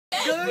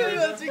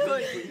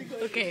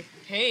Okay.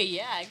 Hey,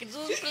 yeah, I can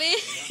do play.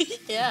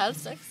 Yeah, I'm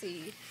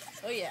sexy.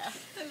 Oh yeah.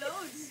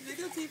 Hello, this is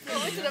videotape.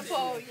 Go to the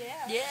pole,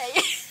 yeah.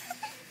 Yeah.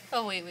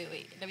 Oh wait.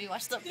 Let me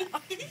watch stuff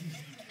now.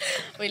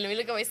 Wait, let me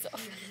look at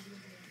myself.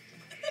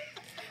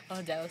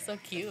 Oh, that was so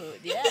cute.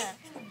 Yeah.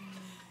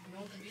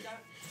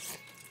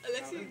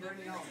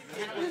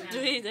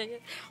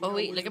 Oh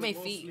wait, look at my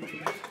feet.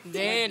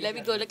 Then let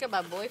me go look at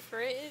my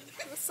boyfriend.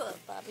 What's up,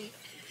 Bobby?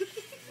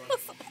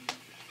 What's up?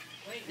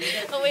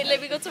 Oh wait, let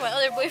me go to my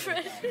other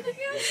boyfriend.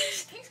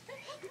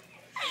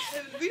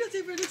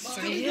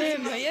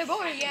 Yeah,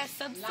 boy, yes,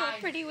 I'm so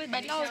pretty with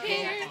my long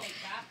hair.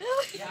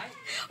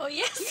 Oh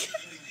yes.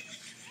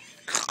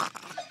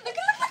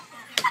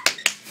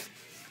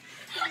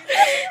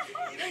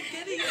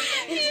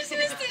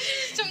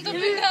 Jumped up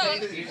and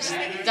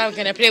down. Now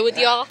can I play with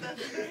y'all?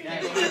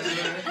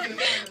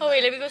 Oh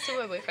wait, let me go see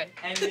my boyfriend.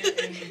 And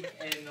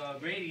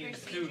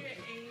Gradients too.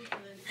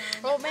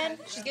 Oh man,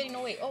 she's getting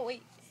away. Oh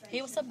wait.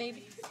 Hey, what's up,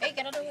 baby? Hey,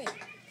 get out of the way.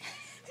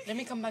 Let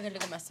me come back and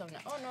look at myself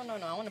now. Oh no,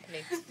 I want to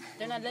play.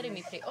 They're not letting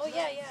me play. Oh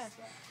yeah.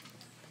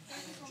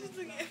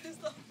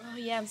 Oh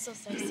yeah, I'm so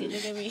sexy.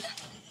 Look at me.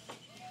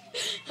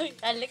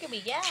 Look at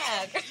me, yeah.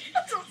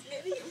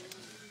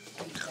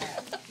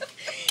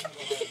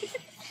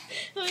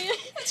 Oh yeah,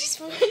 she's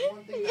funny.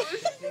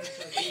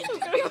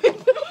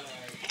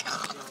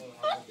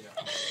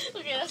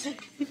 Okay, that's it.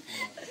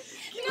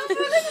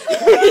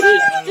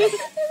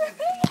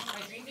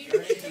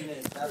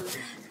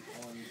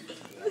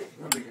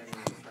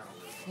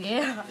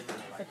 Yeah.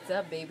 What's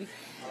up, baby?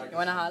 You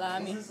wanna holler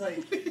at me?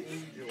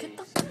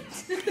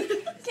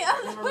 Get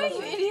out of the way,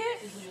 you idiot.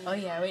 Oh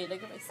yeah, wait,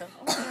 look at myself.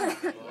 Oh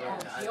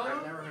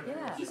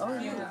yeah. Oh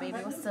yeah, baby,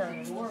 what's up?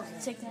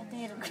 Check that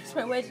thing. It's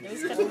my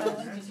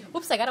wedgie.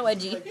 Oops, I got a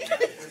wedgie.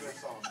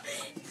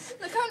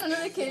 Look how none of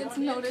the kids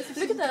notice.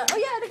 Look at that. Oh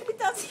yeah, look at me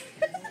dancing.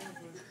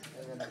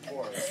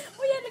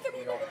 Oh yeah, look at me.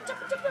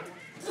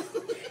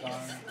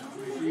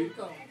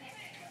 Jump.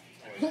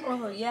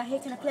 Oh yeah, hey,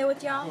 can I play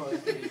with y'all?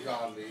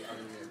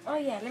 Oh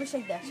yeah, let me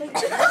shake that. Shake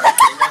that.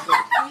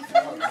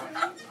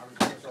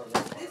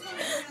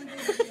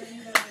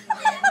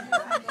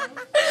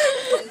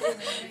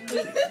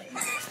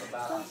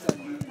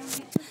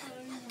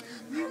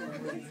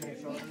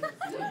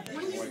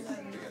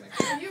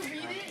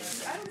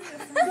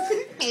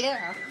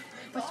 Yeah.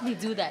 Watch me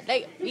do that.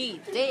 Like,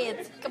 me,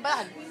 dance. Come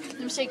on. Let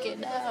me shake it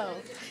now.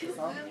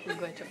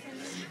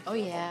 Oh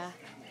yeah.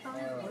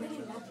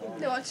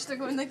 They watch her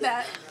going like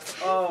that.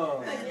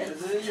 Oh, is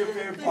this your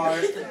favorite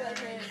part?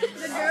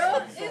 The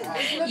girl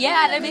is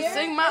Yeah, let me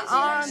swing my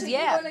arms.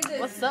 Yeah.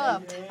 What's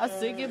up? I'm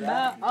swinging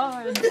my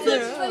arms.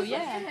 Oh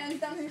yeah. hands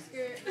down her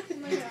skirt.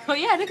 Oh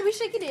yeah, look at me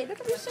shaking it. Look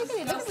at me shaking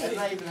it. Look at It's me.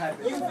 not even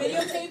happening. You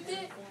videotaped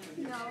it?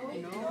 No.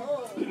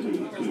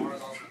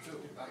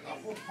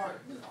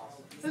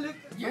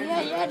 Oh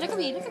yeah, look at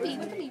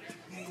me.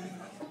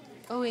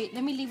 Oh wait,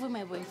 let me leave with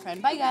my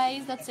boyfriend. Bye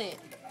guys, that's it.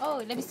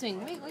 Oh, let me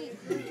swing. Wait.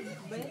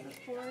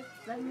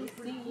 Let me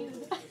see you.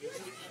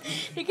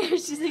 Look at her,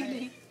 she's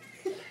like.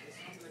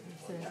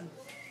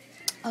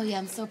 Oh yeah,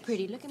 I'm so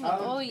pretty. Look at me.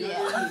 Oh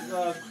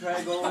yeah.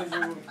 Craig Owens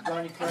or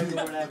Johnny Craig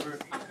or whatever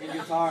in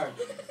guitar.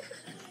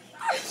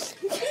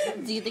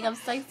 Do you think I'm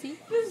sexy?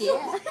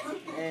 Yeah.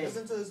 Hey,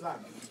 Listen to this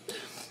man.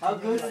 how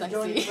good is Sexy.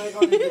 Johnny Craig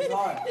on the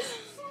guitar?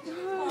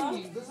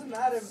 It doesn't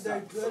matter if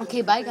they're good.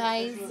 Okay, bye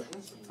guys.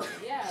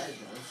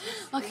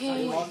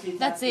 Okay,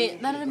 that's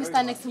it. Now let me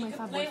stand next to my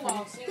fat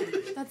boyfriend.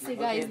 That's it,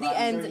 guys. The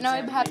end. Now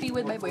I'm happy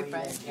with my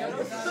boyfriend.